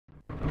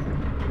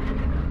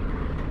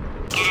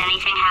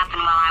happen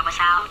while I was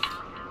out.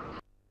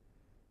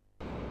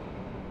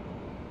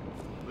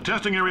 The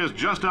testing area is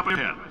just up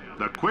ahead.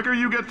 The quicker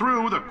you get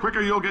through, the quicker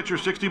you'll get your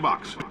 $60.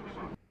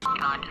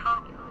 God,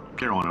 who?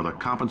 Carolyn, are the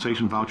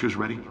compensation vouchers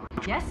ready?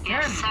 Yes, sir,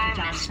 Yes, sir, Mr.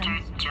 Johnson.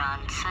 Mr.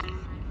 Johnson.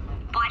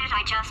 Why did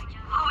I just...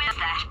 Who is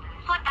that?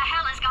 What the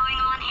hell is going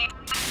on here?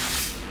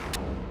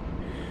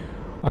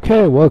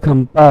 Okay,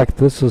 welcome back.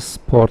 This is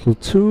Portal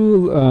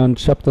 2 and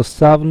Chapter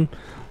 7.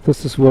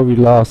 This is where we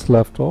last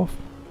left off.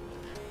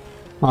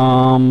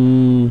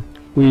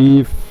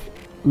 We've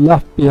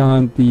left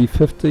behind the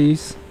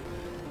 50s.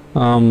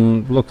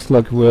 Looks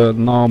like we're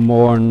now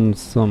more in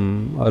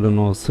some, I don't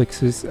know,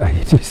 60s,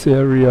 80s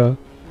area.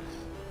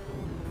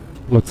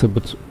 Looks a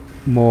bit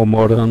more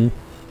modern.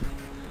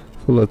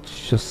 So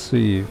let's just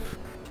see if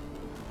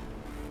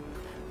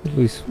at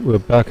least we're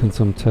back in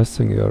some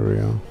testing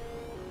area.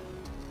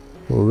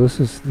 Well, this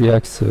is the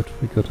exit.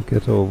 We gotta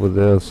get over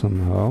there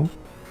somehow.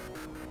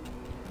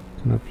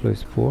 Can I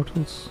place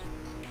portals?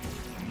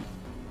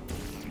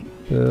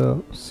 There,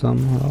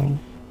 somehow.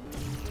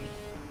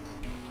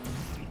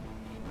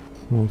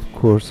 Well, of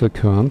course I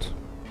can't.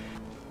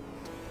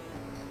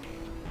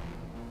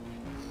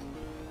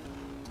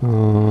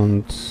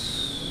 And...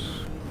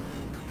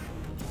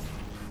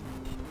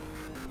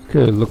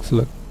 okay, looks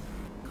like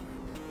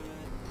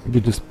the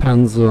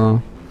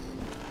dispenser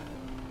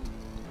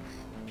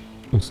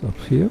is up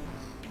here.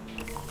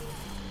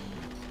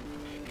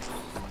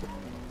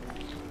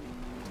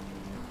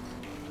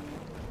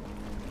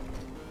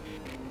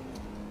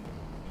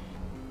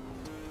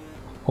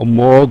 Oh,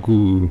 more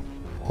goo.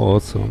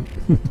 Awesome.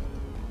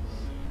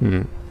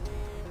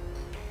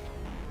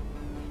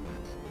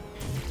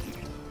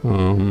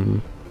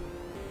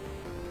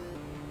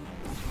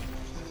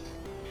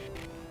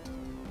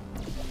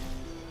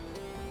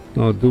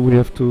 Now, do we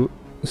have to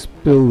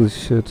spill this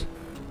shit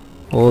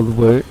all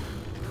the way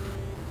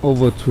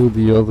over to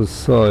the other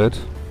side?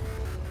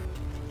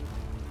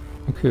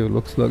 Okay,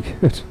 looks like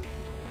it.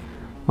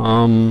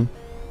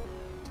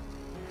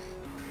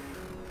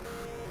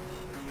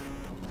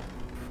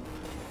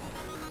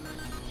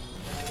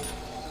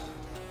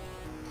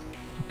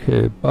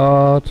 Okay,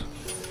 but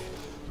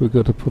we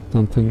gotta put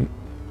something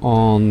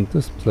on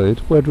this plate.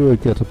 Where do I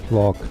get a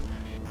block?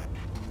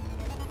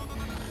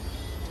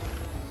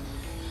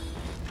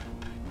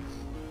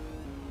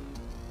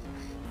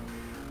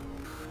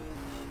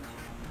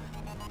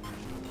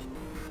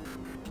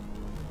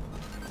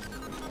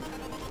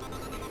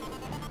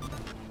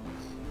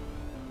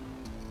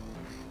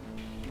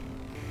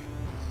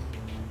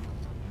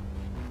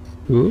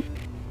 Ooh.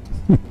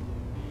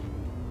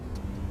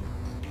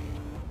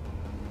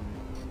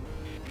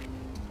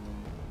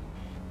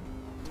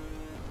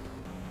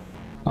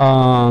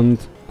 And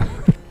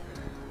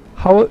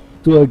how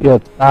do I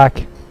get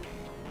back?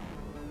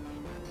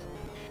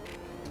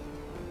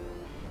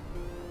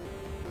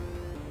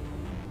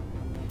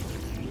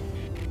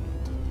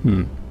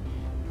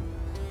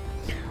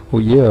 Oh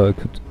yeah, I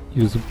could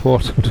use a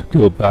portal to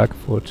go back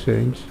for a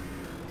change.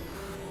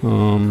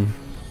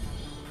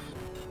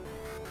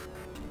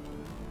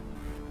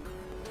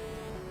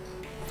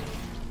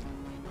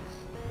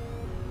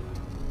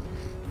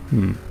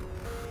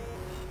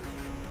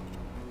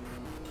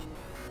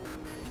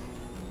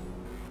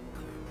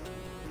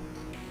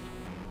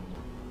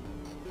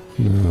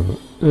 Now,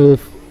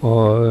 if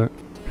I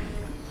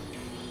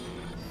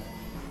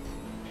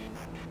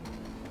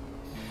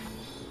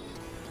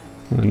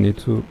need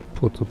to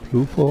put a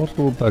blue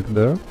portal back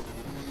there.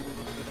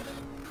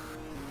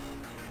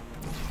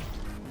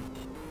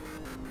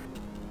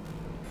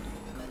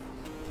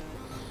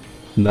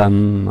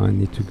 Then I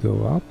need to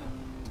go up.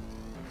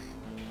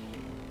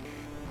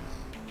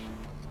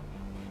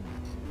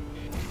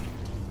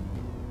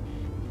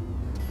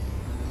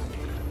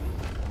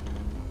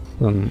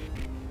 Then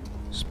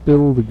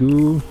spill the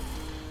goo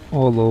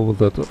all over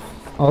that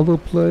other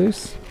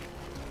place.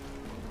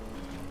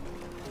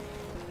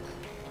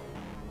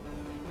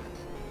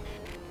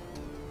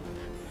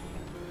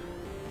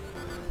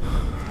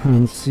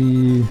 And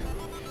see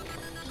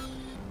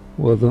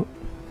whether...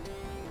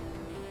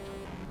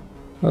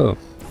 oh.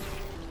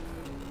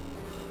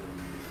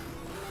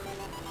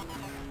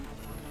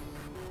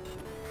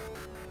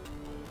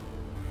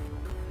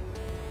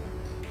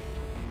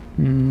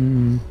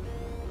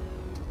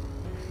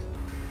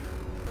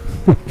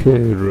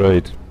 Okay,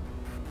 right.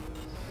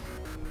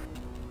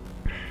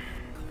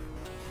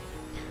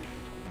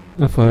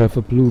 If I have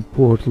a blue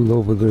portal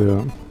over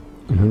there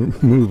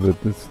and move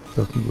it, this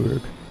doesn't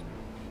work.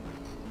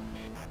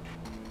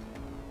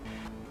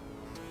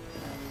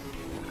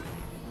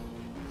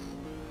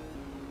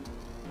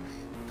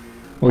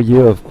 Oh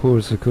yeah, of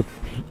course I could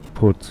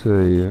put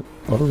a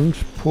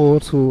orange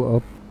portal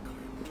up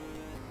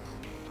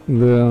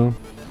there.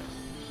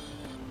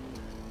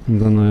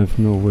 And then I have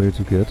no way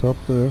to get up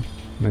there.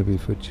 Maybe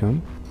if I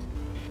jump.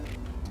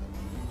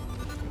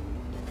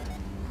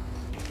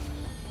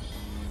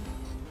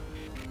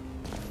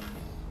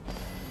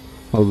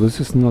 Oh, this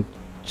is not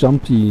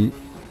jumpy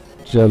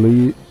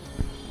jelly.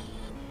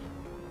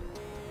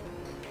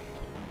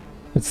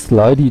 It's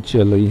slidey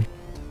jelly.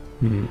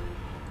 Hmm.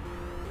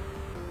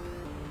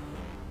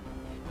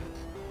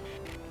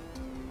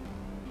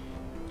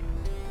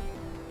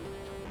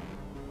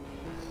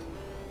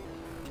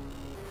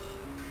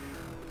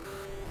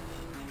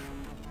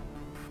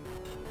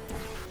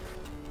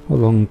 How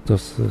long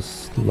does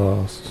this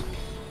last?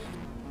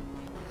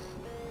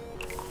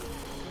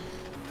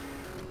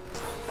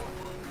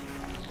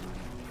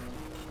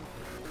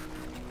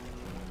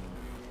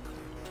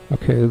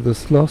 Okay,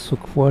 this lasts for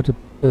quite a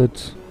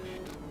bit.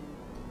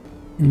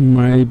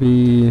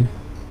 Maybe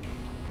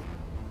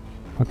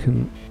I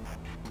can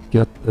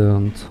get there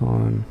in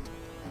time.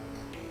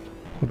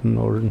 Put an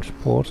orange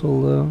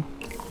portal there.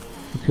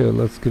 Okay,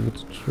 let's give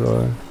it a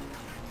try.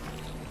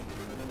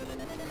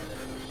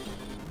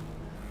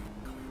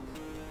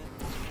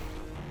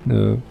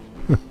 No.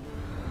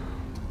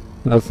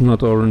 That's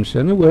not orange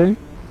anyway.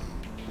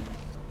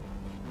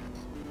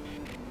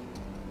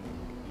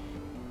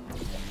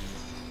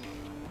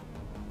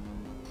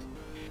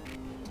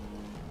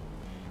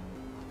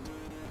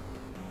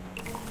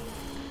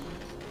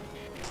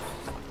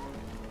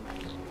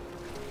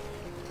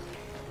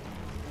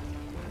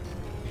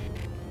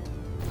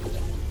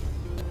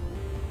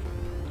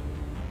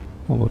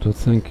 Oh, what I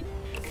think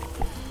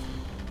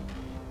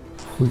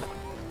we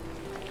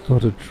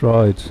got it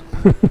right.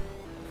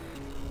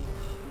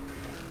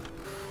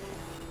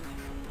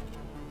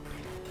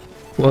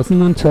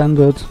 Wasn't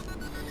intended,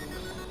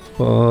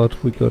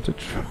 but we got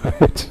it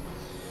right.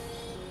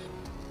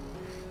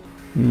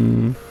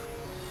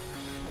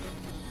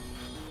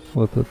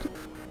 What it?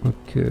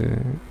 Okay,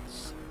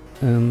 it's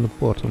in the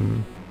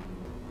bottom.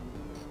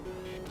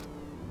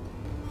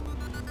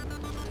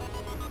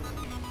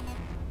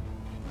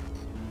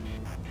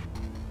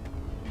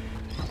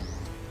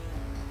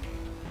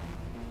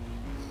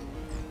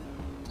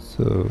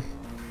 So,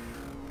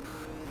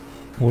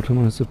 what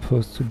am I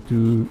supposed to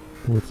do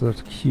with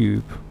that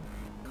cube?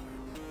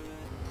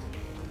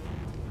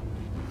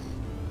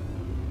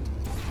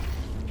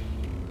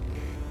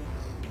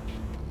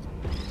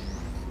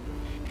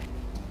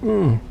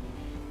 Oh.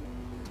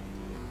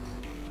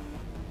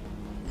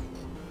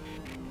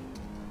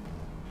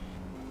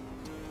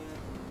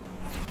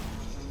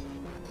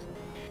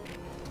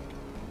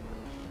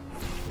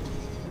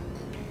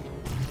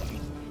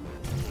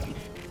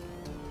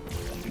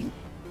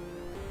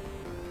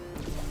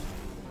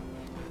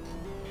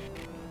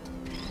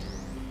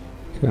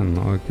 Okay,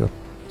 now I got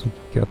to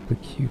get the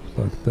cube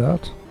like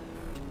that.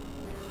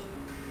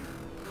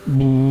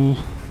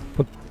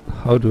 But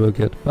how do I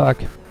get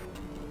back?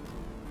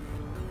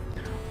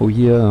 Oh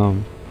yeah,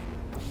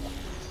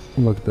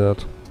 like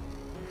that.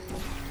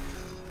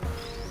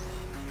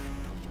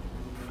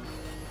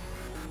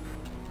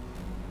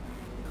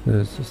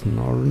 This is an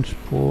orange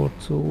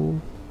portal.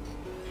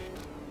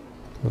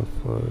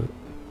 If I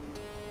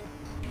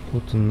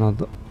put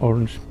another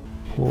orange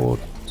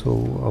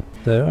portal up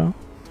there.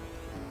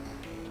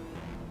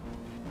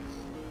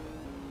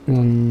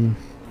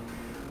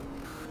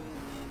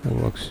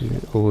 Well,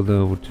 actually, over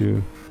there would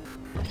do.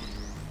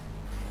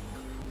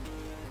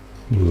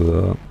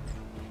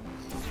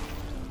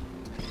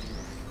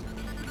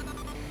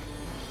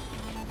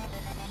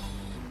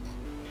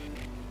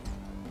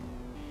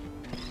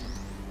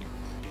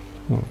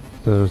 Oh,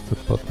 there's the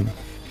button.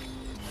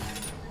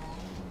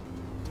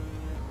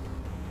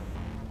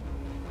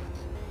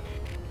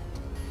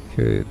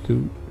 Okay,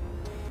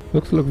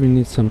 looks like we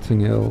need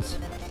something else.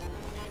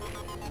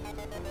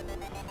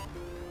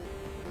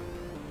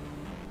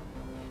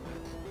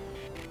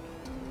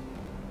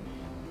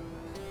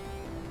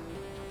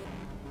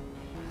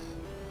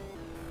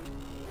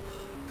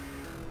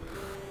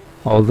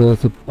 Oh,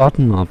 there's a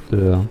button up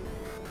there.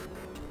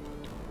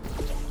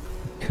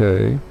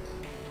 Okay.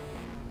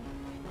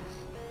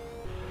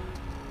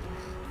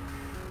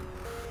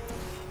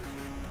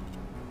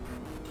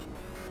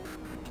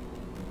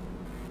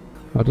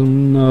 I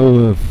don't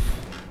know if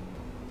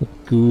the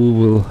goo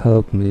will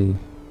help me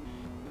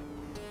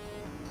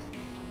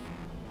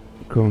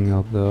going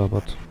up there,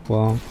 but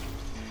well,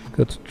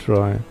 got to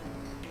try.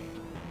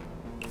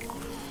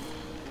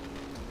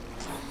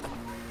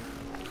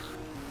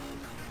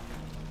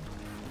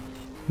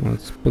 Well,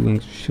 it's spilling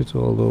shit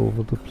all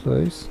over the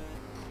place.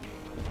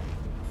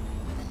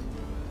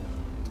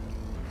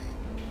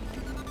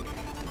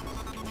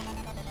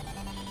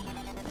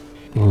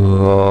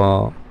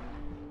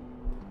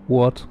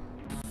 What?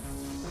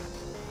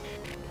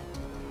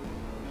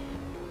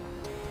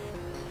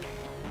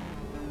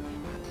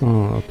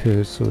 Oh,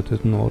 okay, so it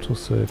didn't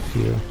autosave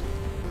here.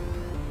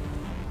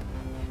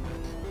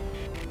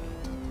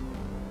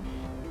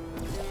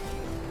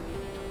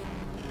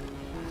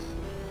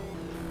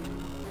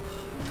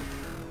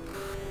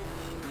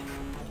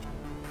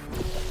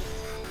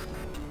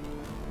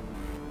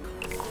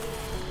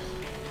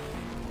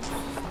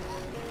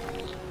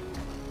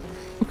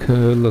 Okay,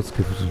 let's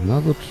give it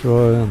another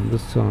try, and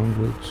this time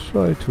we'll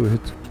try to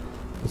hit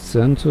the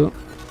center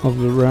of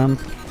the ramp.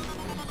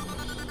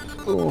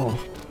 Oh,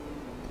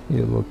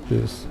 here, like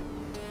this.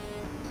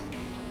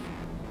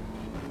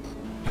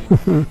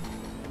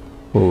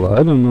 Well,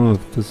 I don't know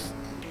if this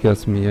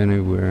gets me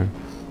anywhere.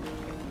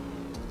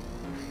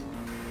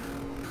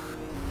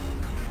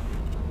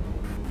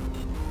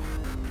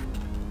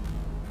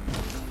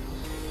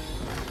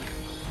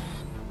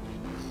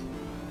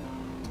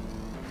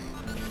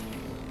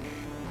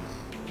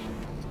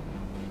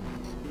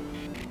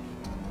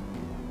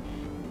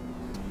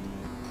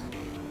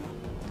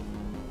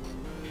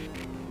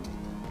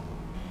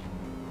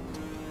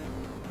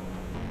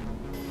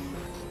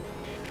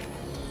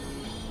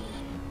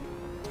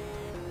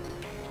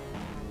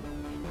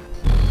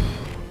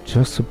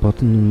 Just a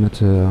button in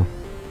midair.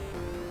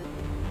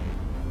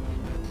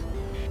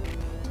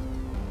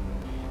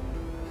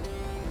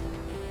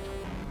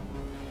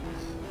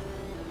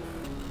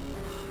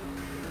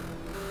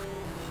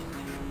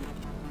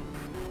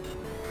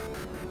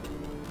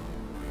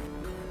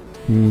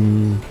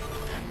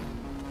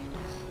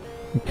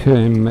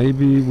 Okay,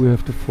 maybe we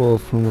have to fall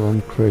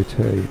from crate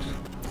 8.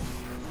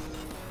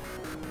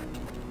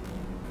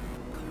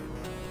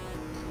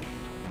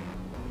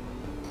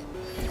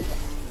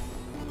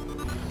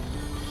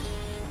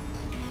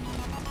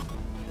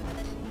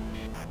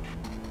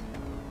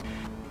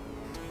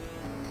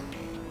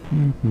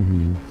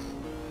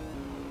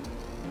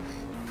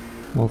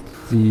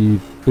 What's the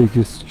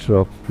biggest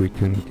job we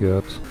can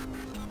get?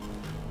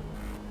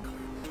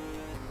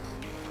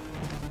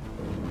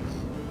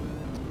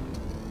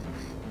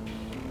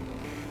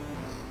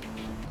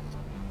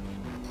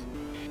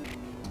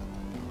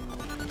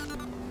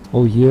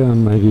 Oh yeah,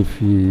 maybe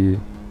if we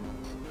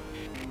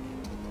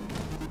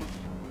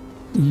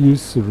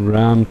use the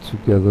ram to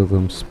gather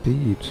them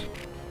speed.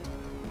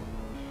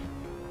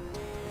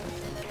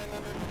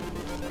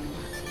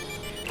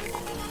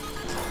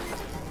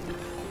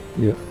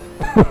 Yeah.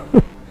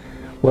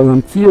 Well,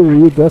 in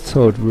theory, that's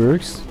how it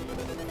works.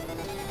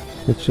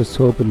 Let's just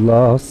hope it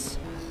lasts.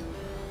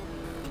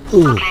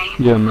 Ooh, Okay,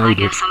 yeah, I made it.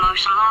 guess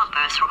emotional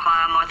outbursts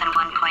require more than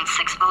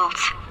 1.6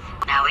 volts.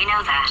 Now we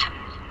know that.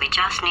 We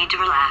just need to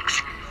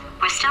relax.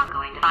 We're still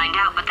going to find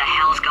out what the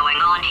hell's going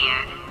on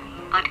here,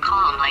 but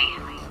calmly.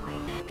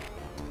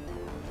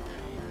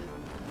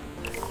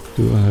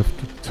 Do I have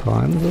to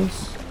time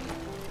this?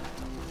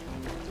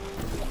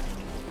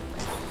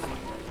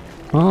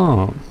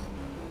 Oh,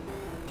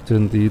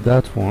 didn't need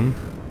that one.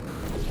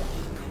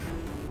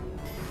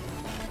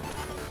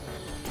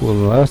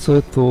 Well, as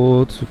I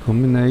thought, a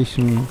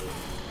combination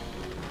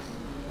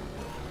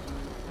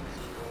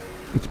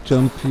of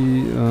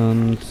Jumpy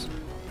and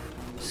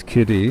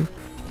Skitty.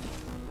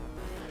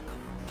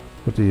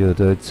 But yeah, I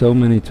died so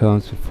many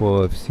times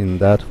before I've seen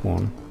that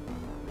one.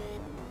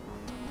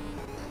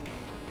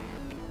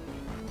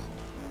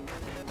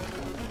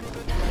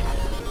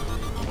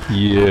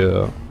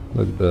 Yeah,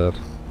 like that.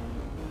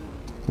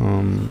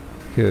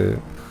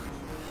 Okay.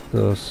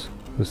 Does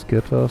this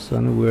get us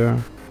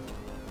anywhere?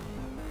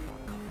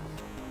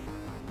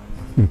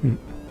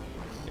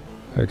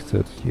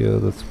 Exit, yeah,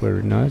 that's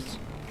very nice.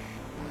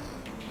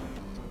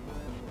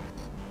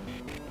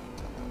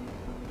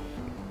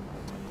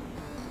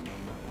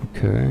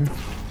 Okay.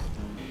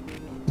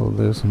 Well,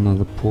 there's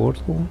another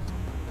portal.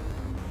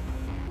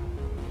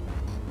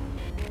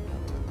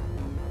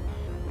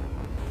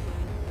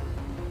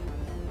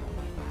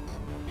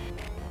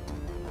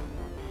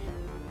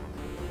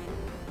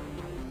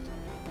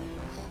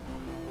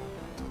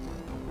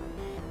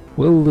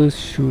 Will this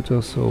shoot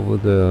us over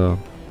there?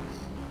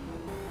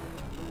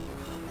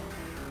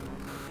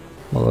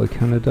 Well, I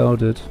kinda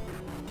doubt it.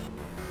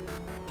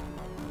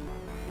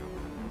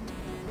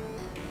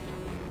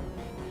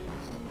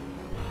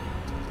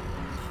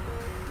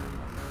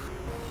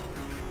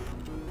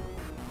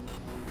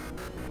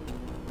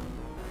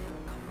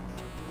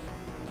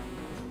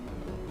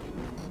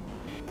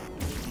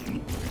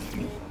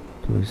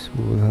 Please,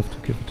 we'll have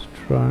to give it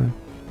a try.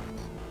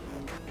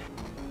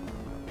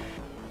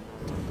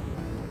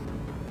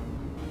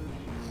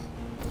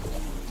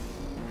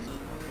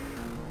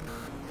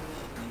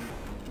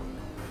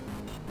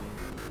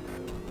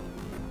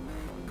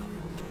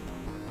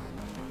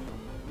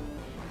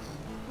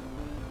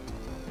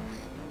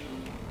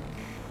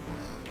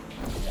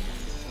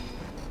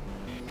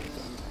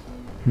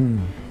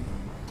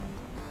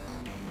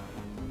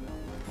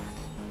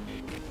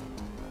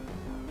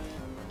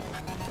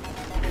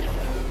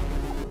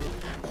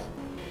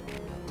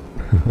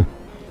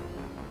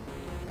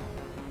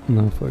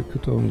 Now if I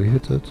could only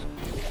hit it.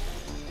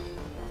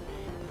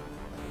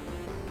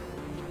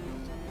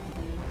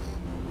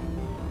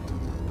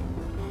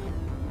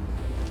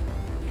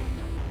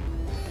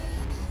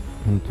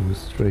 And do a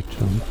straight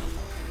jump.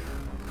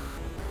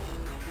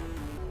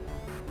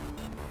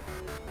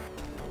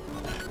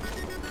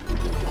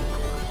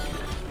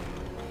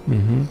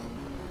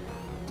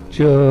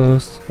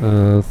 Just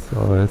as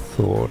I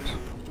thought.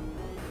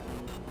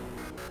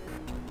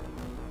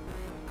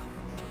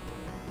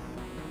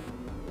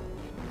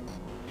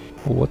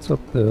 Oh, what's up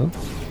there?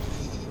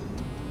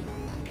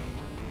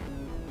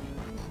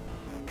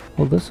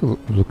 Oh, this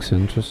looks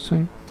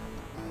interesting.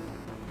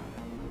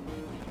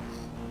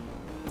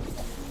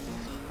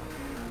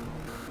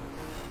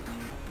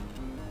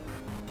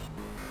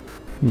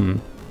 Hmm.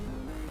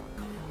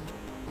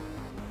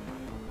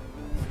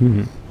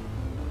 Hmm.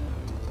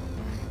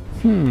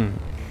 Hmm.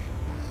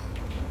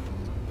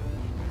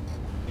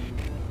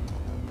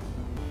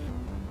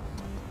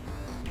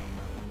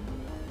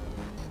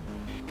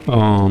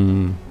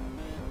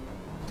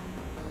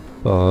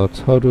 But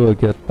how do I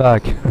get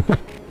back?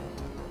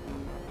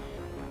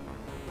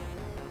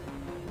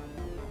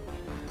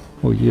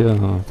 Oh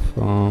yeah, if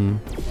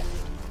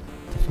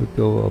I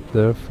go up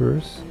there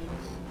first.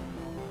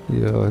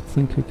 Yeah, I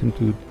think I can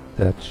do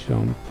that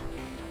jump.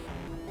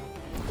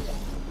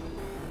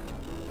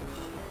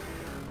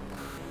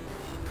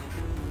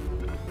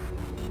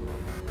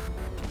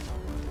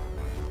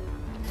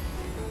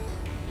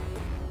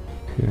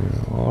 Okay,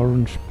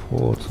 orange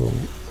portal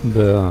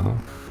there.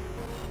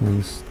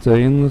 And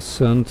stay in the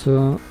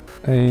center,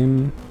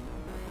 aim,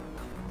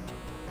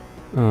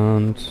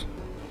 and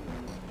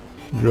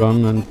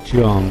run and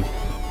jump.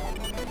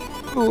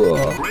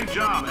 Great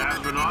job,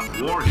 astronaut,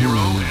 war hero,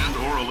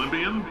 and/or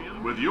Olympian.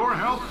 With your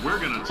help, we're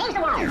gonna change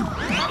the world.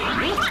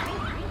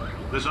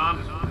 This on?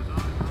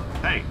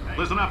 Hey,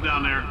 listen up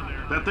down there.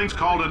 That thing's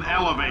called an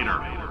elevator,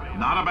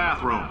 not a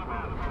bathroom.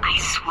 I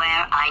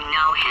swear I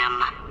know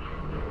him.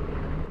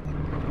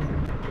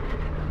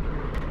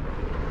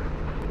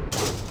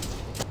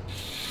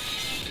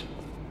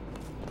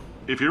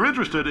 If you're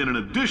interested in an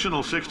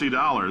additional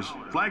 $60,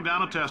 flag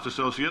down a test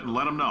associate and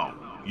let them know.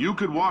 You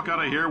could walk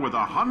out of here with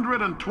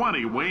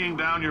 120 weighing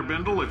down your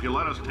bindle if you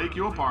let us take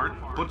you apart,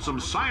 put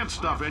some science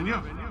stuff in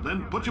you,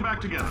 then put you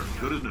back together,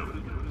 good as new.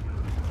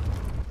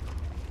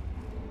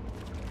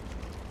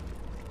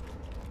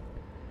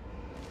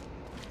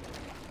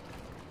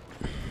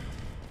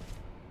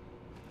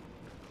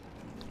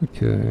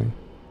 Okay.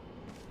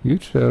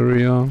 Huge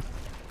area.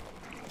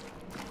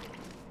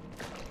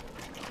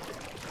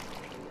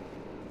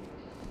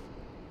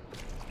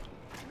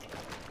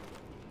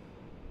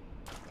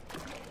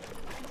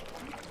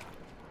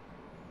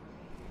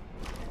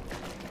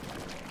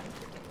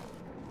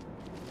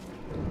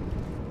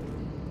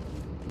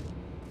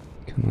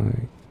 Can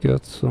I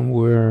get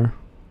somewhere?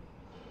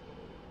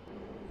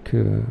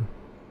 Okay.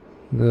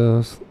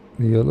 There's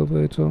the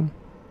elevator.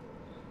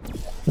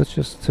 Let's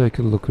just take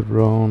a look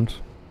around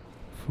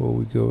before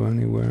we go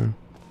anywhere.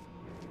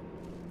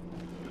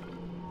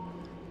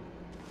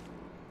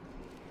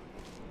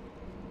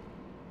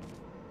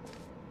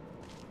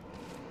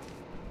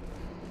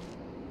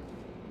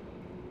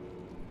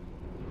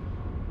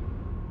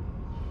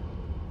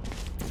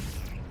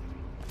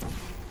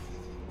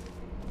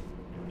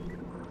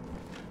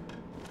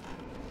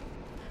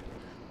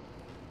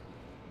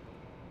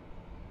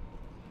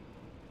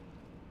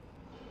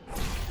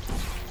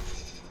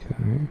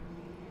 Okay.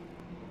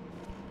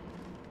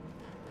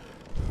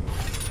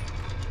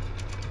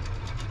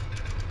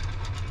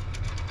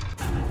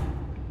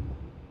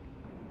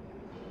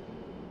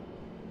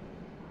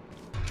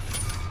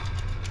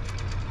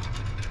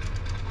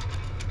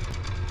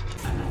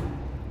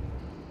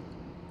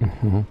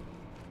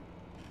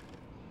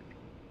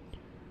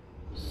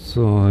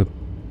 So I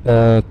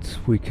bet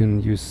we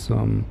can use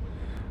some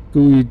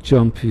gooey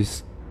jumpy,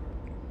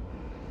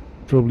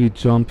 probably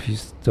jumpy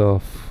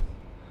stuff.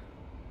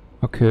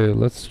 Okay,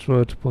 let's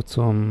try to put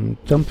some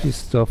jumpy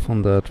stuff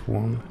on that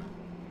one.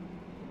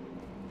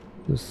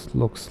 This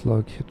looks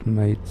like it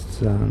made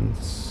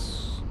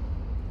sense.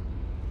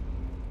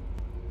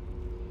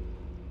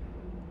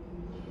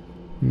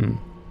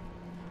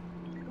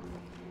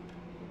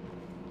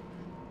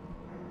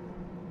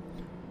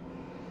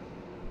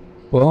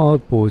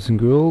 But, boys and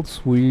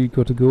girls, we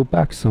gotta go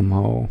back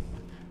somehow.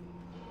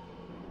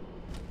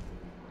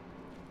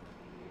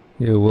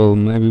 Yeah, well,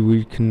 maybe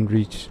we can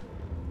reach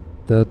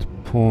that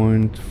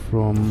point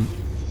from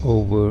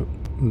over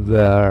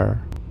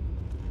there.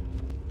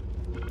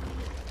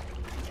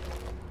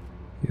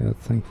 Yeah, I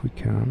think we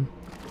can.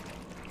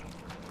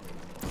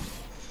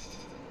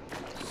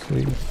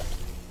 See.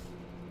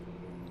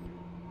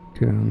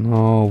 Okay,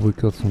 now we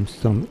got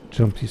some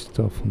jumpy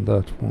stuff on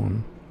that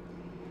one.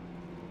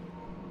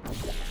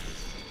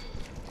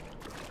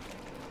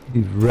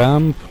 The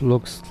ramp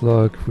looks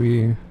like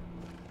we...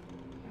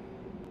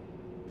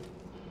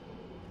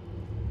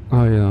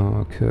 Oh yeah,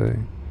 okay.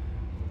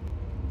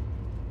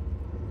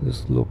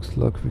 This looks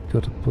like we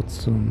gotta put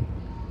some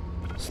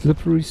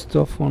slippery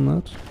stuff on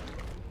it.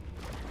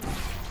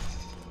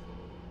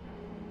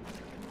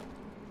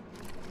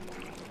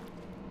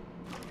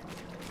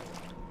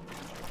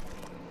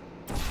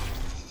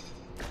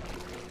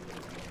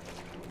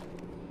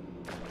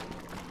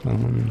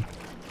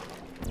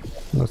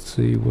 Let's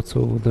see what's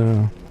over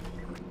there.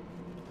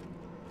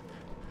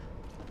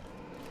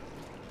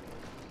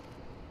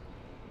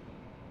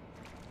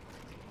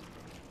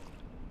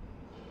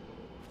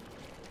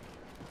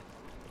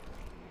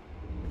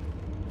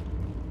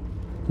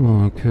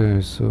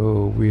 Okay,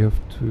 so we have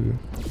to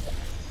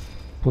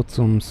put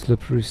some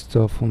slippery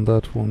stuff on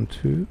that one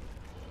too.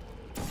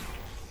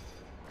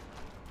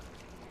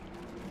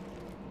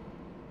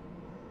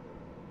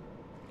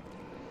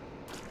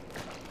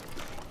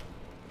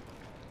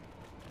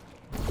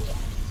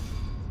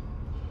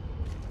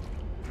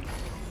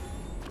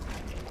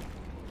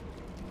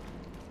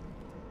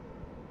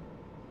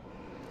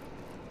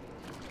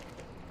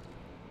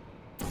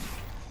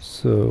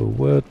 So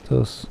where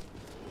does...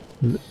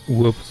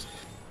 Whoops.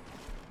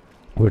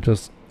 Where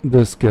does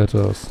this get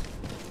us?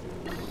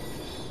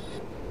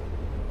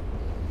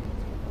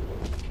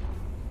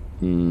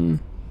 Hmm.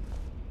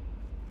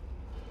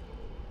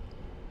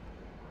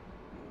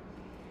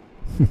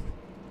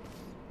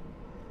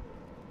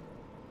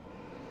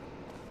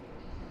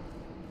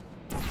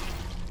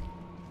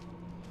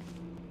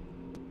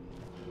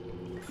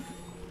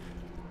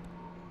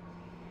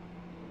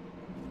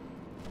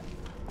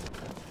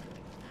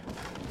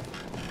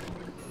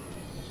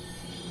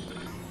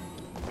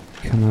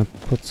 Can I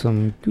put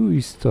some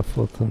gooey stuff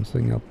or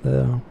something up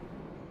there?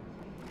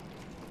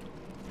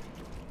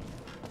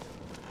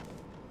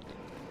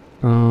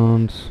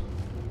 And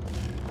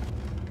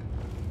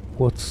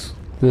what's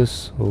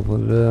this over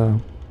there?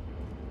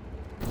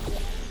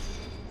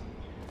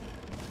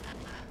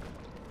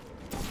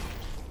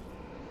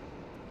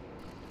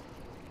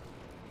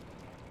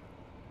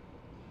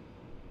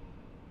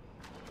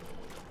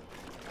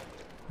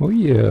 Oh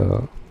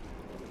yeah,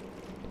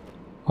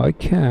 I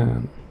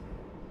can.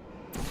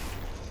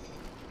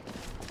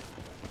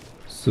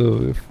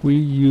 So if we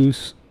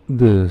use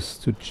this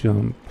to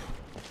jump,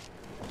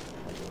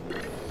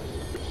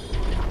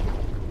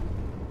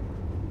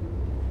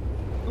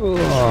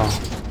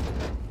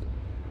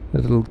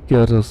 it'll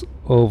get us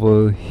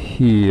over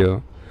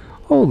here.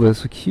 Oh,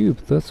 there's a cube,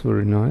 that's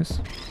very nice.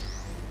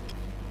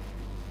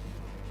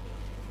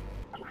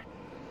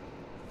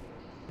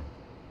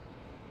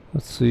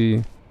 Let's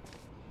see.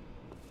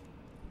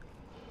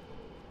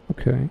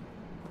 Okay.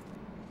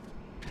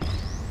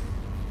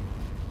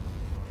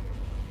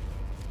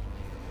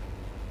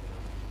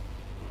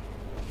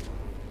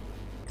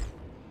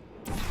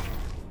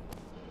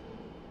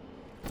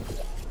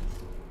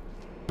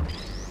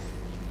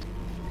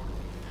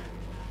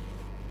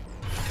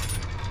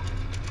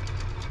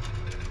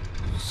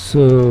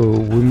 So,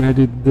 we made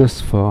it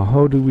this far.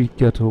 How do we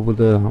get over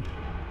there?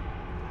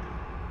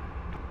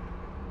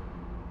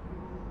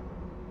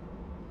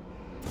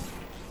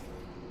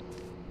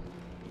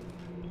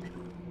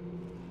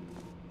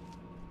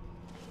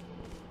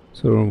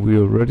 So, we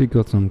already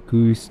got some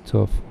gooey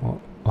stuff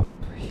up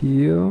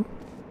here.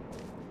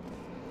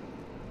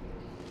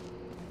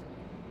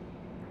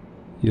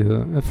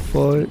 Yeah, if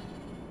I...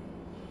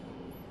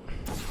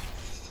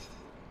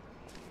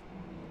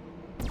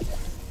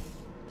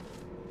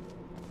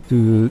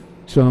 do the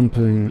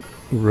jumping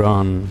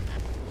run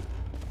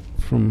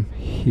from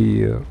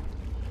here.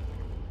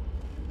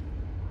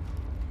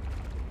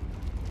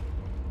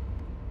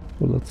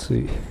 Well, let's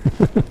see.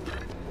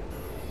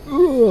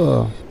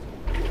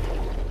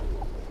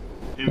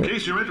 In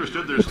case you're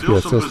interested, there's still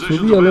some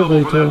positions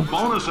available for that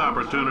bonus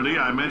opportunity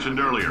I mentioned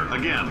earlier.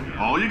 Again,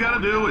 all you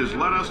gotta do is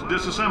let us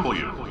disassemble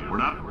you. We're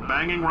not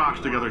banging rocks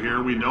together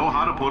here. We know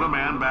how to put a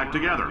man back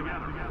together.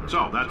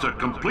 So, that's a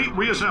complete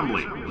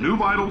reassembly. New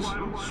vitals,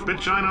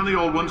 spit shine on the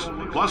old ones,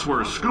 plus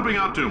we're scooping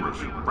out tumors.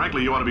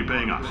 Frankly, you ought to be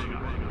paying us.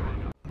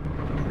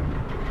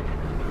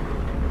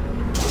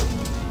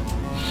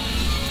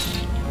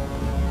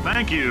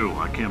 Thank you.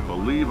 I can't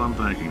believe I'm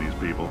thanking these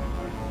people.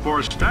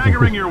 For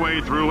staggering your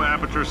way through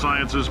Aperture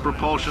Science's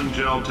propulsion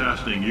gel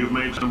testing, you've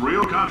made some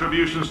real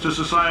contributions to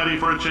society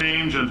for a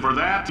change, and for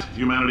that,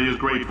 humanity is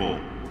grateful.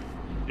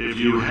 If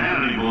you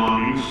had any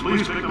belongings,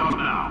 please pick them up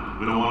now.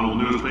 We don't want old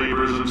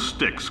newspapers and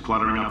sticks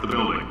cluttering up the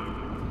building.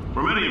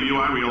 For many of you,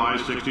 I realize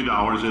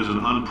 $60 is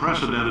an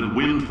unprecedented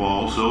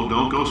windfall, so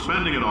don't go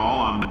spending it all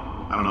on,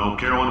 I don't know,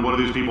 Carolyn, what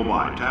do these people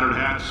buy? Tattered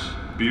hats?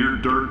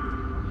 Beard dirt?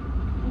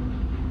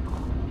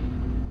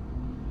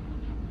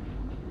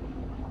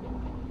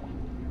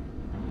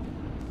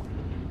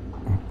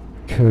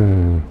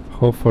 Okay,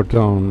 how far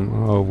down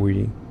are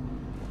we?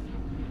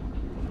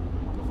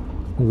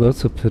 Well,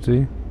 that's a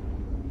pity.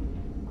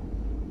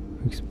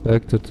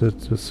 Expected it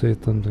to say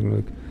something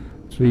like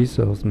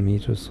 3,000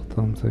 meters or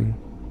something.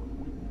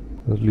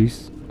 At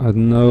least I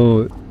don't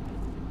know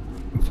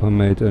if I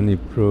made any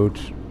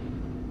approach.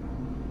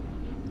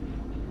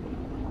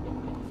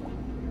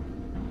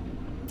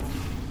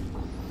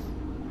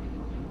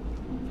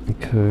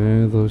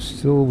 Okay, though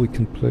still we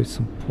can place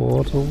some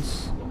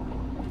portals.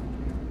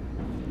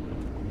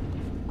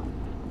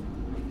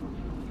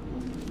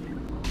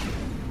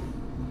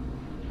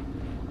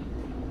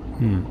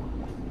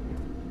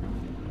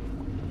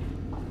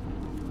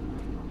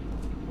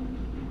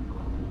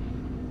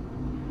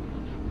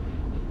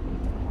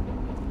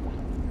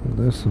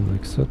 There's an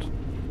exit.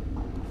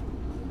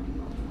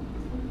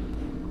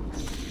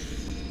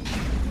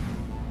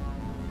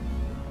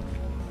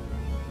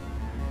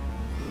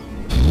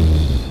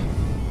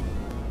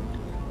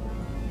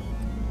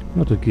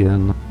 Not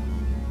again.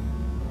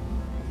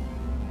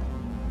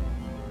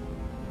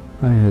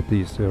 I hate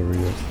these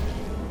areas.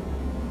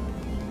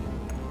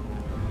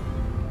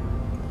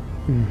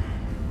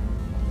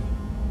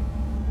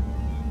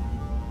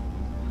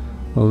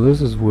 Well,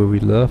 this is where we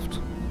left.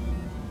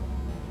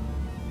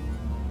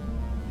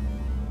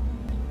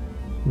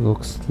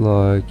 Looks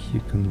like you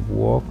can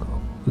walk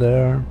up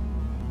there.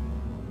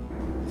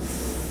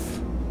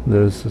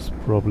 This is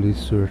probably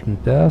certain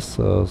death,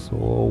 as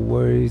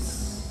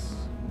always.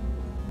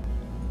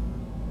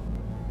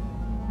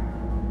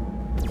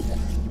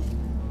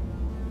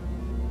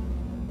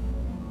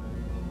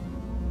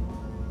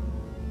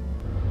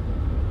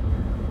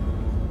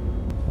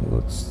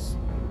 Let's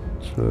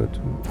try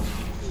to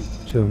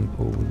jump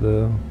over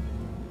there.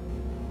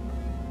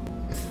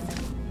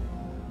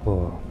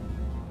 Oh.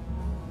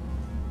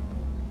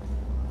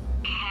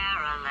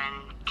 Carolyn,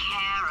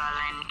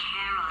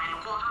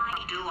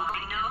 why do I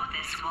know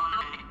this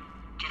woman?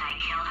 Did I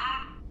kill her?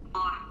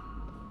 Or...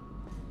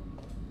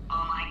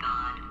 Oh my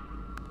god.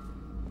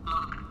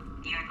 Look,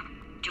 you're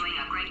doing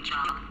a great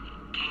job.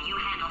 Can you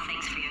handle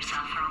things for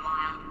yourself for a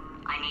while?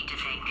 I need to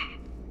think.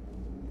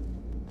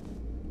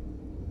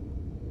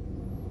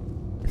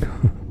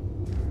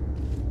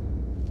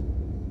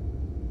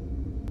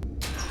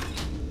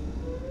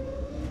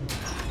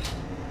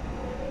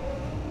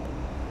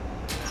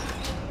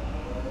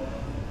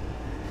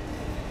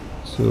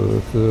 So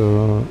if there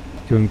are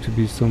going to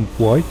be some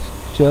white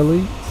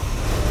jelly,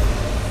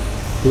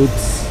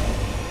 it's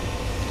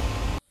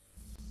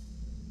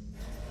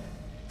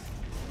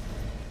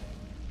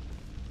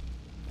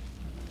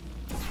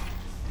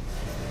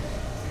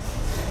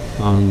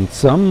and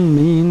some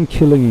mean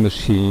killing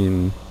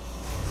machine.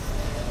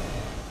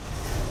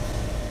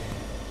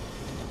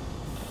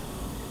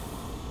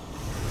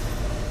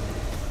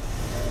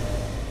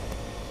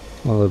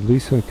 Well, at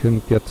least I can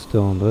get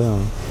down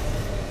there.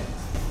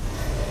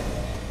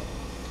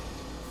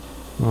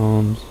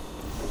 And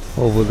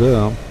over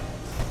there.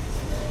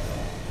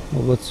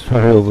 Well, let's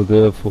try over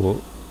there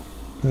for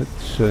a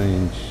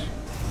change.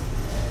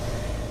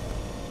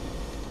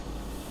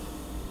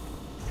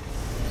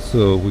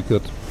 So we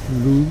got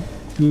blue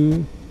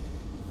goo.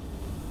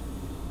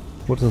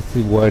 What does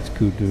the white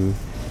goo do?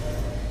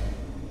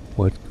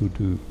 White goo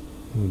do?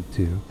 Oh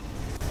dear.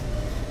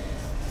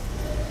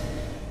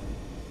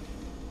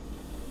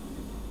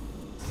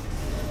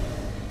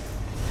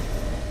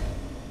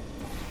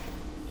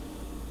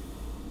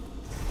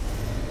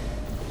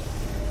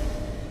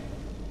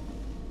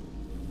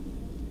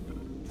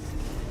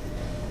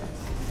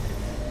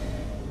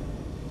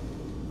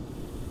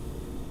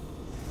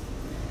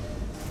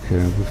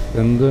 Okay, we've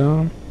been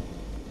there.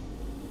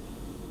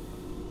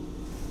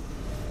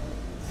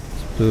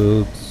 Let's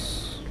build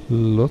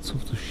lots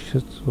of the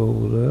shit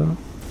over there.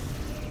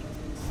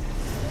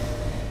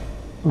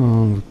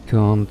 We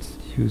can't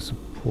use a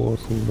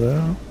portal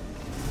there.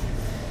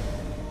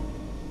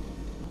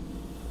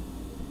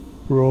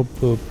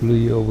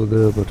 Probably over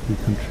there, but we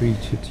can't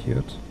reach it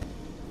yet.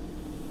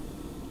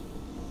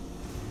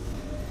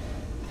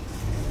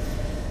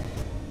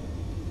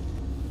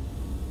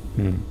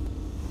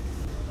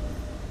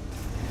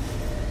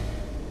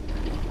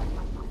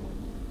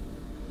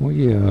 Oh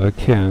yeah, I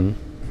can.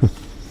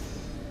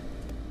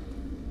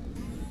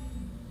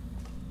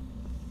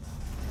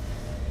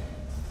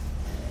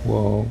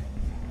 Wow.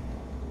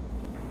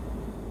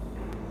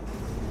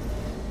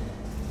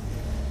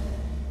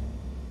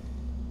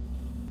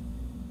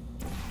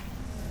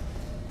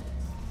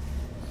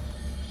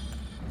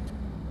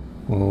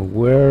 Well,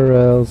 where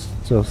else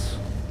does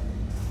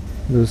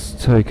this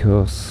take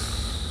us?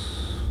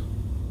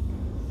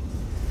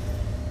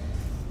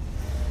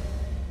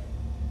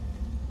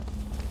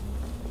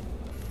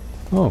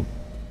 Oh,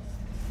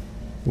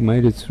 we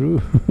made it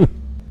through. It's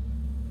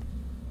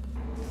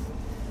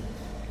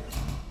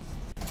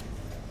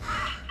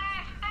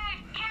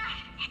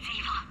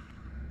evil.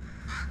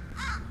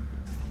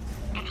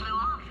 It flew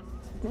off.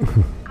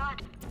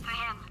 Good for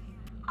him.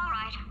 All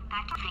right,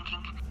 back to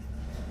thinking.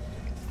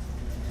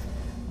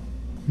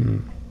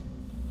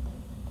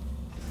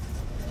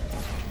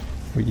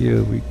 Well, yeah,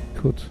 we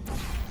could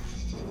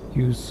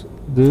use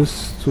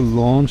this to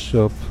launch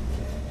up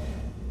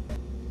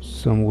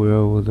somewhere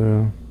over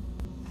there.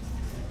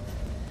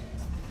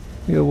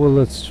 Yeah, well,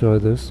 let's try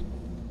this.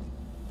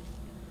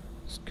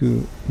 This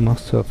goo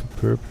must have a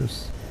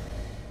purpose.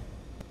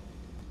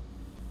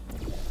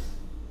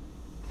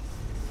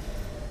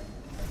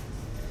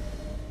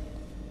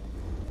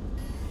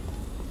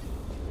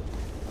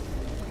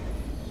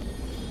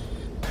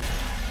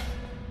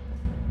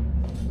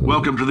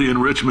 Welcome to the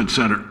Enrichment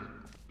Center.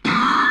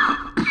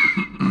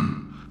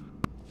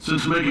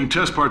 Since making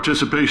test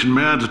participation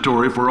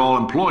mandatory for all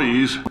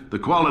employees, the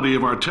quality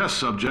of our test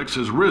subjects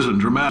has risen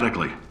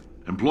dramatically.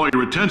 Employee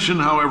retention,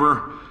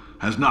 however,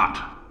 has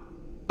not.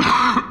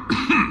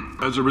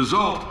 As a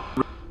result,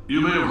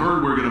 you may have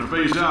heard we're going to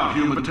phase out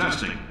human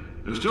testing.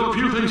 There's still a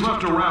few things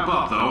left to wrap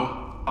up,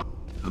 though.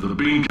 The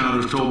bean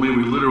counters told me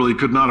we literally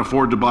could not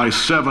afford to buy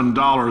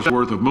 $7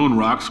 worth of moon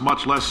rocks,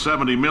 much less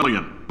 70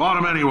 million. Bought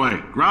them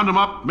anyway, ground them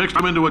up, mixed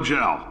them into a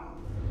gel.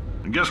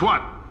 And guess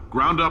what?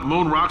 Ground up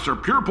moon rocks are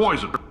pure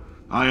poison.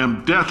 I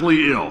am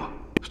deathly ill.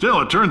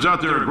 Still, it turns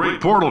out they're a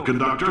great portal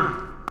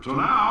conductor. So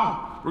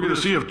now, we're going to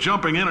see if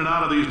jumping in and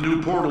out of these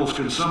new portals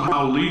can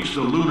somehow leach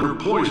the lunar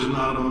poison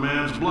out of a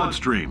man's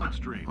bloodstream.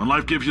 When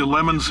life gives you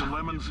lemons,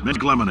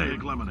 make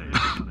lemonade.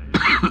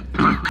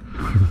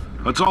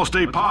 Let's all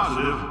stay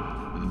positive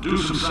and do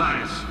some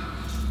science.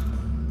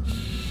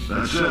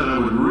 That said, I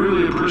would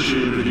really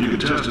appreciate it if you could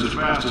test as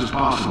fast as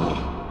possible.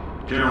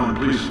 Carolyn,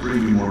 please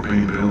bring me more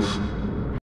pain pills.